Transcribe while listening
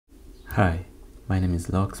Hi, my name is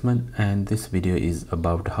Lakshman and this video is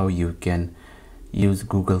about how you can use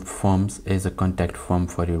Google Forms as a contact form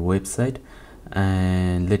for your website.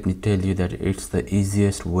 And let me tell you that it's the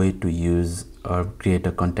easiest way to use or create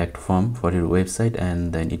a contact form for your website,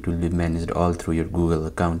 and then it will be managed all through your Google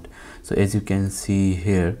account. So as you can see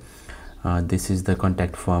here, this is the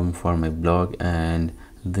contact form for my blog, and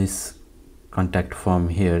this contact form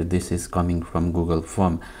here, this is coming from Google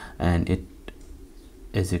Form, and it,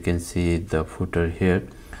 as you can see, the footer here.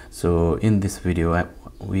 So in this video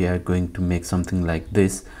we are going to make something like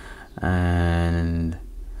this, and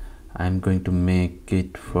I'm going to make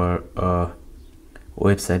it for a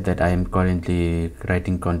website that I am currently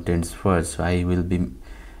writing contents for. So I will be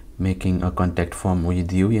making a contact form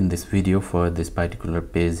with you in this video for this particular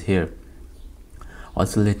page here.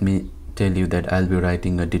 Also, let me tell you that I'll be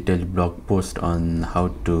writing a detailed blog post on how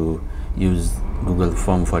to use Google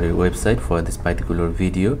Form for your website for this particular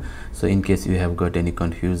video. So in case you have got any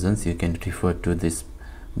confusions, you can refer to this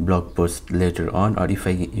blog post later on, or if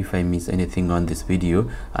I miss anything on this video,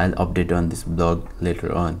 I'll update on this blog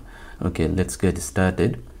later on. Okay, let's get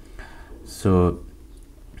started. So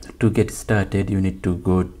to get started, you need to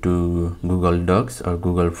go to Google Docs or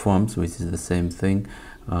Google Forms, which is the same thing.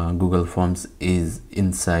 Google Forms is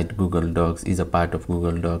inside Google Docs, is a part of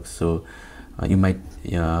Google Docs. So you might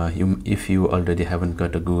if you already haven't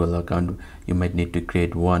got a Google account, you might need to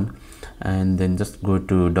create one, and then just go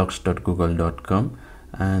to docs.google.com,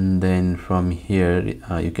 and then from here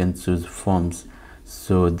you can choose Forms.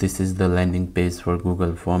 So this is the landing page for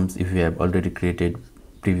Google Forms. If you have already created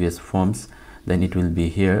previous forms, then it will be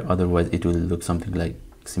here, otherwise it will look something like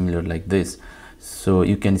similar like this. So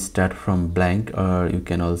you can start from blank, or you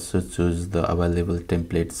can also choose the available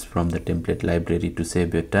templates from the template library to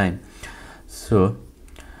save your time. So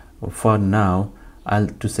for now,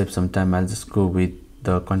 to save some time, I'll just go with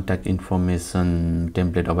the contact information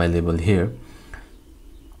template available here,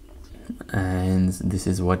 and this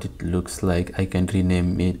is what it looks like. I can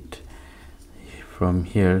rename it from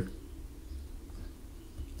here.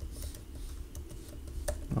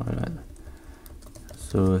 All right,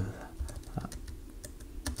 so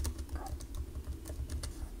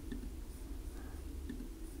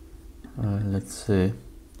let's say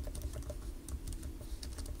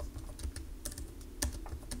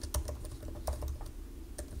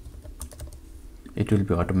it will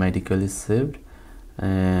be automatically saved.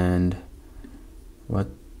 And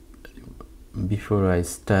before I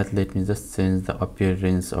start, let me just change the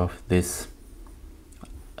appearance of this,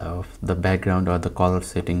 of the background or the color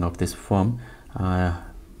setting of this form.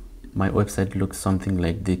 My website looks something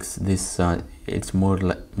like this. It's more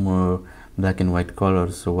black and white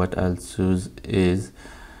color. So what I'll choose is,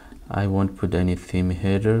 I won't put any theme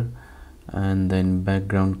header, and then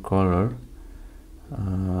background color.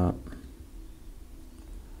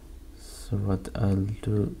 So what I'll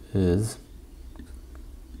do is,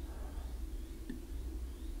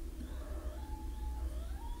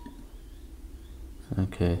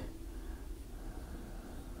 okay,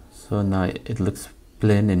 so now it looks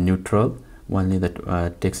plain and neutral, only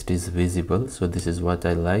that text is visible. So this is what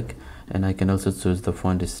I like, and I can also choose the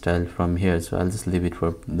font style from here. So I'll just leave it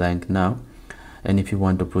for blank now, and if you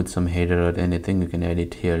want to put some header or anything, you can add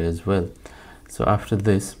it here as well. So after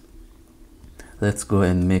this, let's go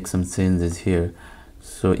and make some changes here.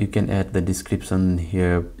 So you can add the description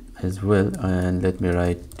here as well, and let me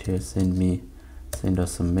write here, send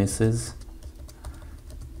us some message,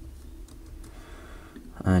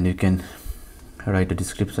 and you can write a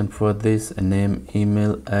description for this, a name,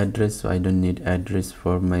 email, address. So I don't need address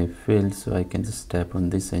for my field, so I can just tap on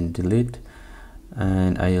this and delete.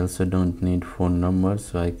 And I also don't need phone number,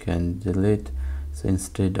 so I can delete. So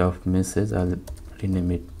instead of message, I'll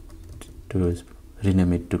rename it to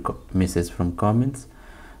message from comments,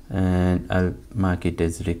 and I'll mark it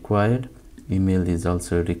as required. Email is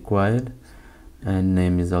also required, and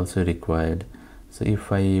name is also required. So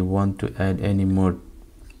if I want to add any more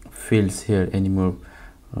fields here, any more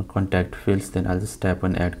contact fields, then I'll just tap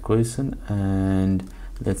on add question, and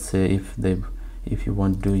let's say if you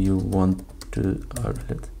want to, or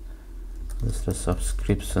let's a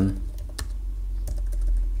subscription.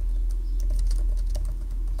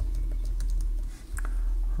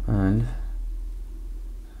 And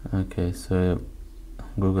okay, so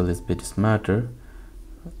Google is a bit smarter.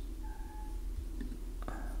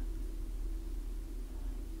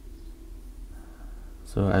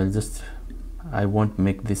 So I won't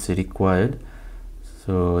make this required,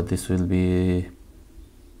 so this will be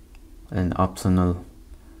an optional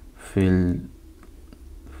field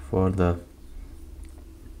for the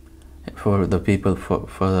people,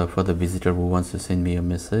 for the visitor who wants to send me a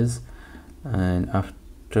message. And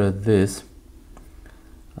after this,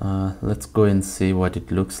 let's go and see what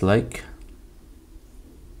it looks like.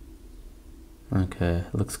 Okay,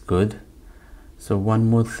 looks good. So one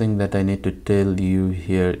more thing that I need to tell you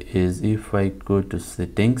here is, if I go to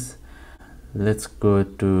settings, let's go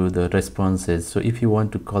to the responses. So if you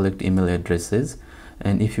want to collect email addresses,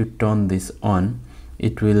 and if you turn this on,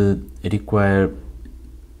 it will require,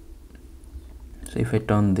 so if I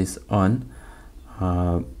turn this on,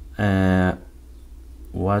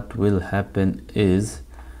 what will happen is,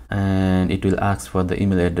 and it will ask for the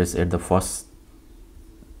email address at the first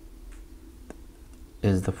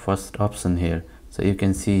option here. So you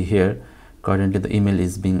can see here currently the email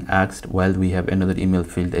is being asked, while we have another email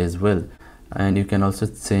field as well. And you can also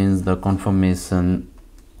change the confirmation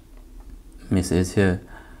message here.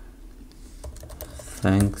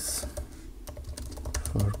 Thanks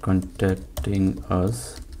for contacting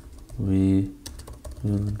us, we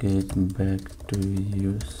will get back to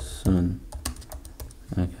you soon.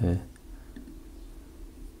 Okay,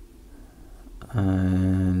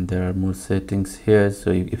 and there are more settings here. So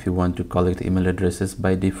if you want to collect email addresses,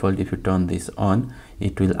 by default, if you turn this on,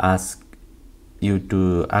 it will ask you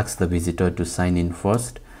to ask the visitor to sign in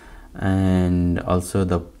first, and also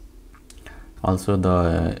the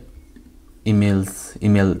email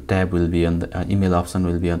tab will be on the email option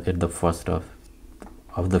will be at the first of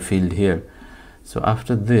the field here. So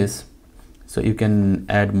after this, so you can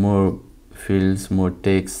add more fields, more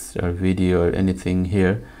text or video or anything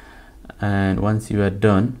here. And once you are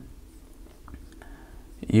done,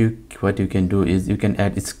 what you can do is you can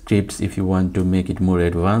add scripts. If you want to make it more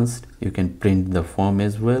advanced, you can print the form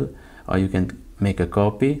as well, or you can make a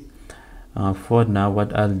copy. For now,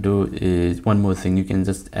 what I'll do is one more thing. You can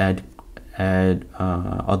just add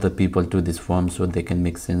other people to this form so they can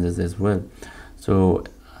make changes as well. So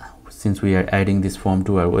since we are adding this form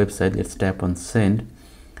to our website, let's tap on send.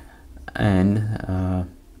 And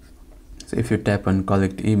so if you tap on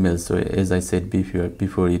collect emails, so as I said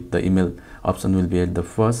before it, the email option will be at the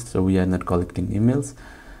first, so we are not collecting emails.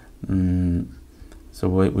 So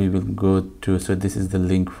we will go to, so this is the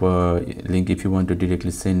link if you want to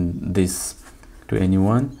directly send this to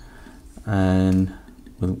anyone. And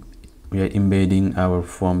we are embedding our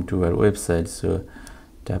form to our website. So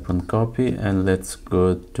tap on copy, and let's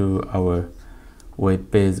go to our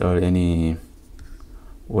web page or any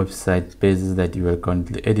website pages that you are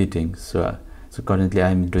currently editing. So currently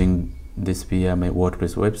I'm doing this via my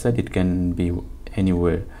WordPress website. It can be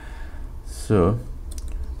anywhere. So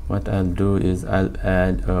what I'll do is I'll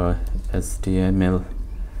add HTML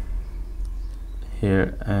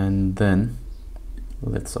here, and then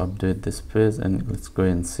let's update this page and let's go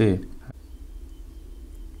and see.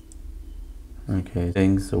 Okay,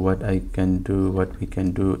 so what we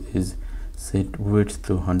can do is set width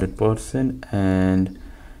to 100%, and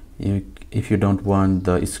if you don't want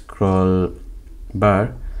the scroll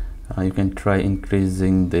bar, you can try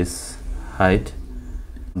increasing this height.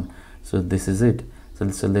 So this is it.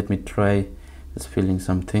 So let me try just filling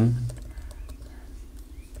something.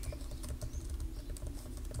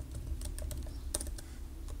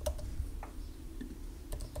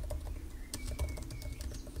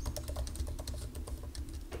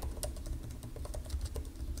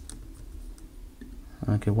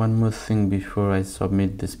 Okay, one more thing before I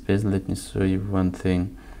submit this page, let me show you one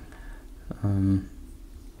thing.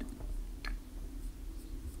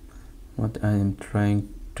 What I am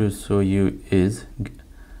trying to show you is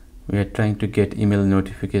we are trying to get email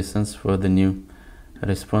notifications for the new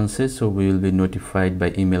responses, so we will be notified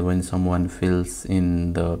by email when someone fills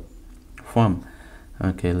in the form.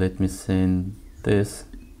 Okay, let me send this.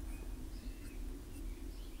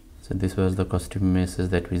 So this was the custom message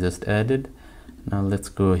that we just added. Now let's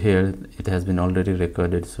go here. It has been already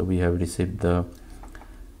recorded, so we have received the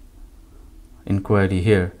inquiry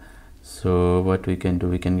here. So what we can do,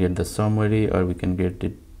 we can get the summary, or we can get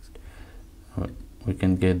it, we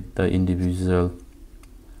can get the individual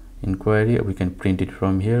inquiry, or we can print it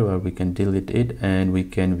from here, or we can delete it, and we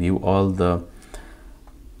can view all the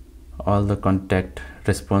contact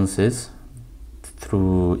responses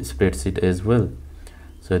through spreadsheet as well.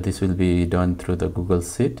 So this will be done through the Google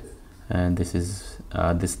Sheet, and this is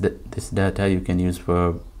this data you can use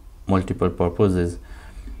for multiple purposes.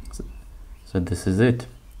 So this is it.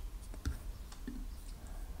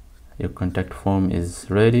 Your contact form is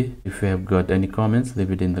ready. If you have got any comments,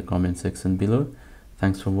 leave it in the comment section below.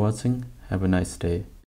 Thanks for watching. Have a nice day.